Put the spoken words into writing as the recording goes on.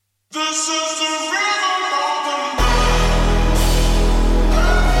Can't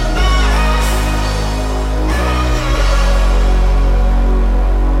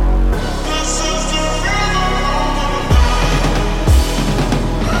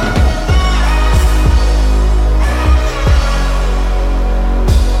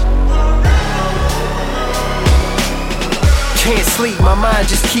sleep, my mind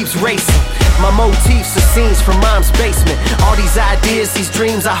just keeps racing. My motifs are scenes from mom's basement. All these ideas, these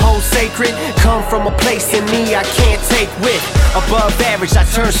dreams I hold sacred, come from a place in me I can't take with. Above average, I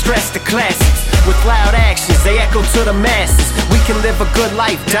turn stress to classics. With loud actions, they echo to the masses. We can live a good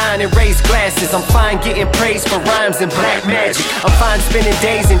life, dine and raise glasses. I'm fine getting praise for rhymes and black magic. I'm fine spending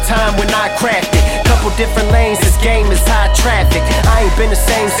days in time when I craft it. Couple different lanes, this game is high traffic. I ain't been the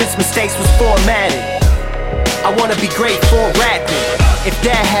same since mistakes was formatted. I wanna be great for rapping. If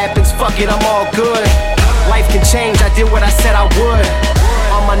that happens, fuck it, I'm all good. Life can change, I did what I said I would.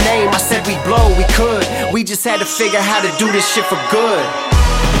 On my name, I said we blow, we could. We just had to figure how to do this shit for good.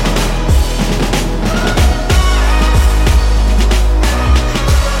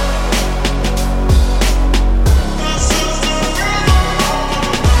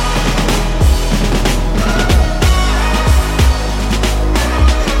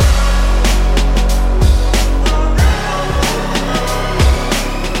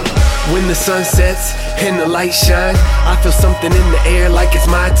 When the sun sets and the light shine, I feel something in the air like it's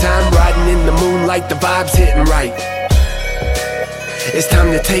my time. Riding in the moonlight, the vibe's hitting right. It's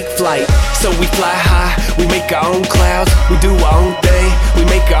time to take flight, so we fly high, we make our own clouds. We do our own thing, we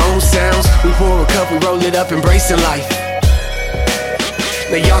make our own sounds. We pour a cup, we roll it up, embracing life.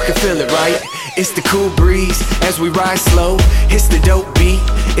 Now y'all can feel it, right? It's the cool breeze as we ride slow. It's the dope beat,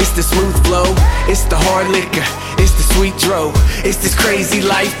 it's the smooth flow. It's the hard liquor, it's the sweet dro. It's this crazy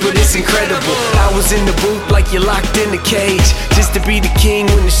life, but it's incredible. I was in the booth like you're locked in a cage, just to be the king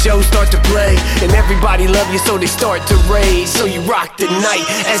when the shows start to play. And everybody love you, so they start to rage. So you rock the night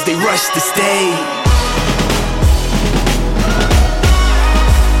as they rush the stage.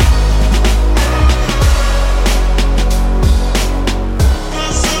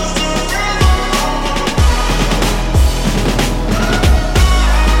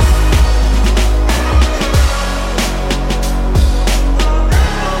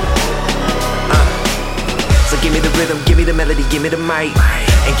 Give me the rhythm, give me the melody, give me the mic.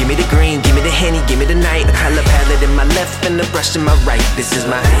 And give me the green, give me the Henny, give me the night. A color palette in my left and a brush in my right. This is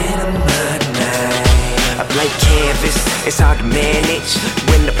my rhythm of the night. A blank canvas, it's hard to manage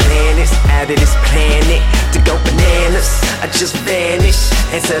when the planet's out of this planet. To go bananas, I just vanish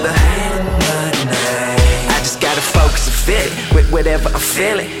into the rhythm of the night. I just gotta focus and feel it with whatever I'm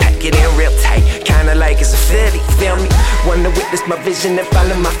feeling. Pack it in real tight, kinda like it's a Philly, feel me? Wanna witness my vision and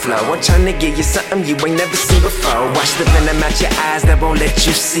follow my flow. I'm tryna give you something you ain't never seen before. Watch the venom out your eyes that won't let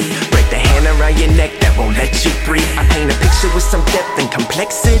you see. Break the hand around your neck that won't let you breathe. I paint a picture with some depth and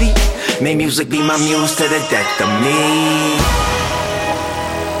complexity. May music be my muse to the death of me.